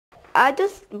I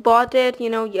just bought it,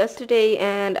 yesterday,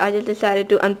 and I just decided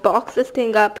to unbox this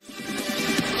thing up.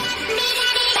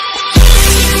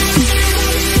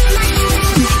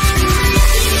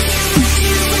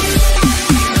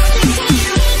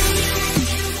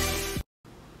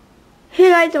 Hey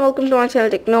guys, and welcome to my channel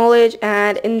Tech Knowledge,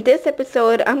 and in this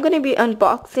episode I'm going to be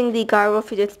unboxing the Gyro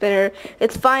fidget spinner.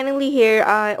 It's finally here.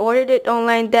 I ordered it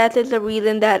online. That is the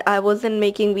reason that I wasn't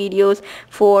making videos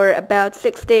for about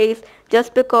 6 days,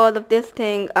 just because of this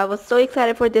thing. I was so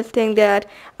excited for this thing that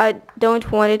I don't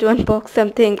want to unbox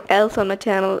something else on my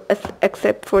channel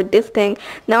except for this thing.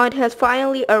 Now it has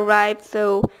finally arrived,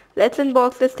 so let's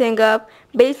unbox this thing up.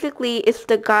 Basically, it's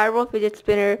the Gyro fidget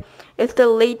spinner. It's the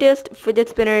latest fidget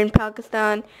spinner in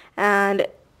Pakistan, and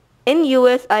in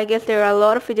US I guess there are a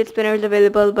lot of fidget spinners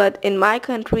available, but in my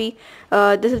country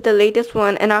this is the latest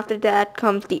one, and after that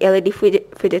comes the LED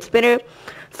fidget spinner.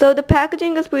 So the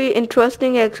packaging is pretty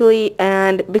interesting actually,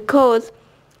 and because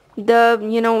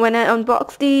when I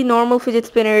unboxed the normal fidget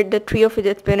spinner, the trio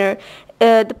fidget spinner,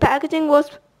 the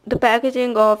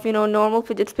packaging of normal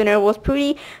fidget spinner was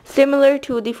pretty similar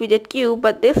to the fidget cube,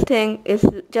 but this thing is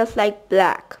just like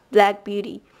black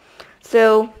beauty.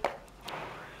 So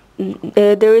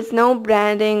there is no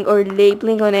branding or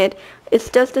labeling on it. It's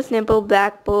just a simple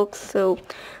black box. So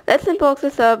let's unbox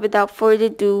this up without further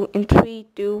ado in 3,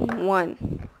 2,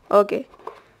 1. Okay,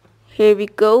 here we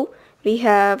go. We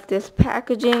have this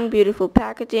packaging, beautiful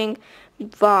packaging.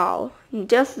 Wow,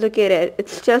 just look at it.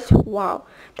 It's just wow.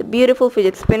 The beautiful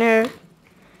fidget spinner.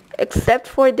 Except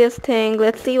for this thing,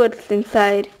 let's see what's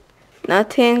inside.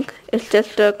 Nothing. It's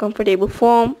just a comfortable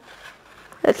foam.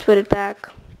 Let's put it back.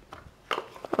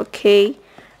 Okay,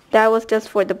 that was just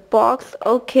for the box.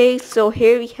 Okay, so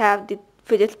here we have the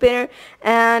fidget spinner,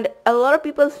 and a lot of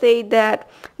people say that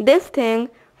this thing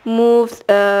moves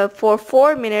for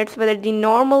 4 minutes, whether the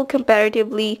normal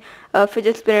comparatively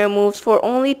fidget spinner moves for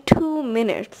only 2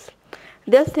 minutes.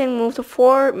 This thing moves for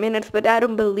 4 minutes, but I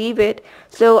don't believe it,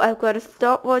 so I've got to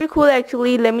stop watching. Pretty cool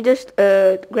actually. Let me just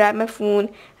grab my phone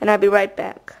and I'll be right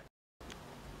back.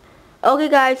 Okay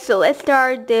guys, so let's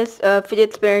start this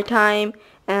fidget spinner time,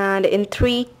 and in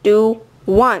 3, 2,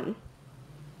 1.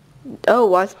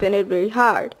 Oh, I spin it very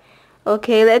hard.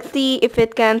 Okay, let's see if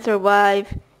it can survive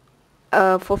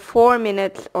for 4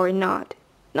 minutes or not.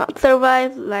 Not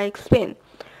survive, like spin.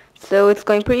 So it's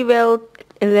going pretty well.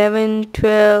 11,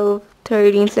 12,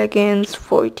 13 seconds,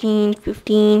 14,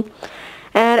 15.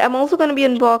 And I'm also going to be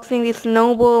unboxing the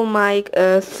snowball mic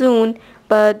soon,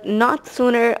 but not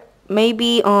sooner,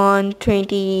 maybe on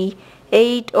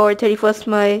 28 or 31st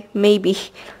May, maybe.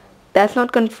 That's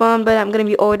not confirmed, but I'm going to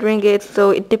be ordering it,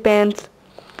 so it depends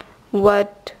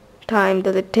what time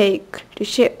does it take to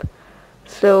ship.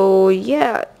 So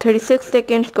yeah, 36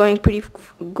 seconds, going pretty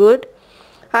good.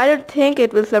 I don't think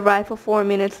it will survive for 4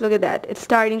 minutes. Look at that. It's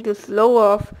starting to slow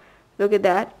off. Look at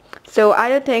that. So I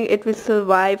don't think it will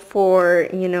survive for,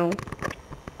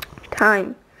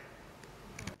 time.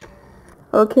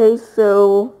 Okay,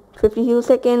 so 52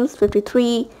 seconds,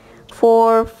 53,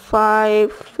 4,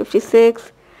 5,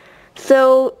 56.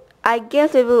 So I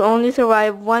guess it will only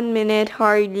survive 1 minute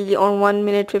hardly on 1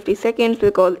 minute 50 seconds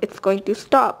because it's going to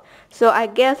stop. So I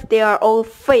guess they are all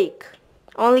fake.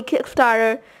 Only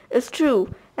Kickstarter is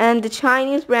true, and the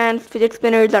Chinese brand's fidget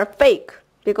spinners are fake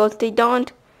because they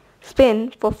don't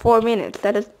spin for 4 minutes.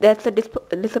 That's a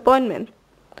disappointment.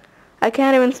 I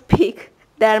can't even speak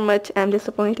that much. I'm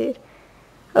disappointed.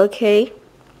 Okay,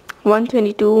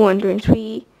 122,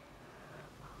 123.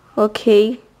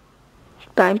 Okay,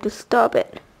 time to stop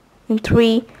it in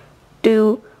 3,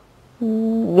 2,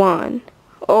 1.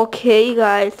 Okay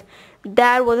guys,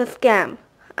 that was a scam.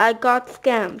 I got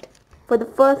scammed for the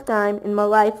first time in my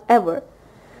life ever.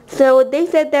 So they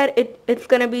said that it's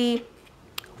gonna be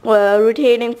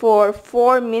rotating for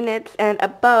 4 minutes and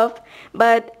above,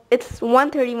 but it's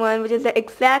 1:31, which is the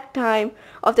exact time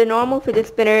of the normal fidget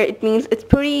spinner. It means it's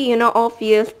pretty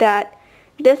obvious that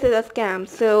this is a scam.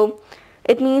 So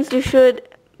it means you should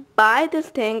buy this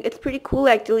thing. It's pretty cool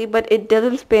actually, but it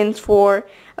doesn't spin for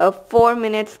 4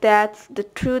 minutes. That's the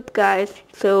truth guys.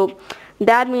 So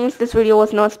that means this video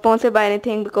was not sponsored by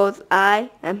anything, because I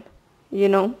am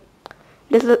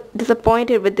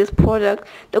disappointed with this product.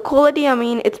 The quality, I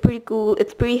mean, it's pretty cool.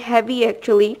 It's pretty heavy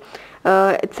actually.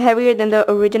 It's heavier than the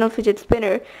original fidget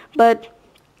spinner, but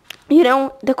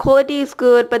the quality is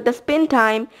good. But the spin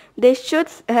time, they should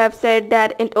have said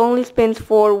that it only spins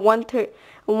for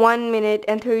 1 minute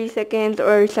and 30 seconds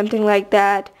or something like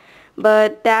that.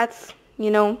 But that's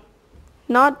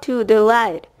not too. They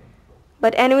lied.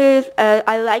 But anyways,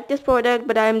 I like this product,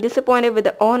 but I am disappointed with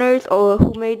the owners or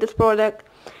who made this product,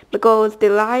 because they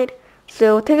lied.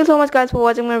 So thank you so much guys for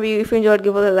watching my review. If you enjoyed,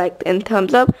 give it a like and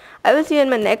thumbs up. I will see you in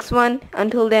my next one.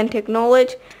 Until then, take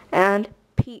knowledge and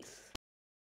peace.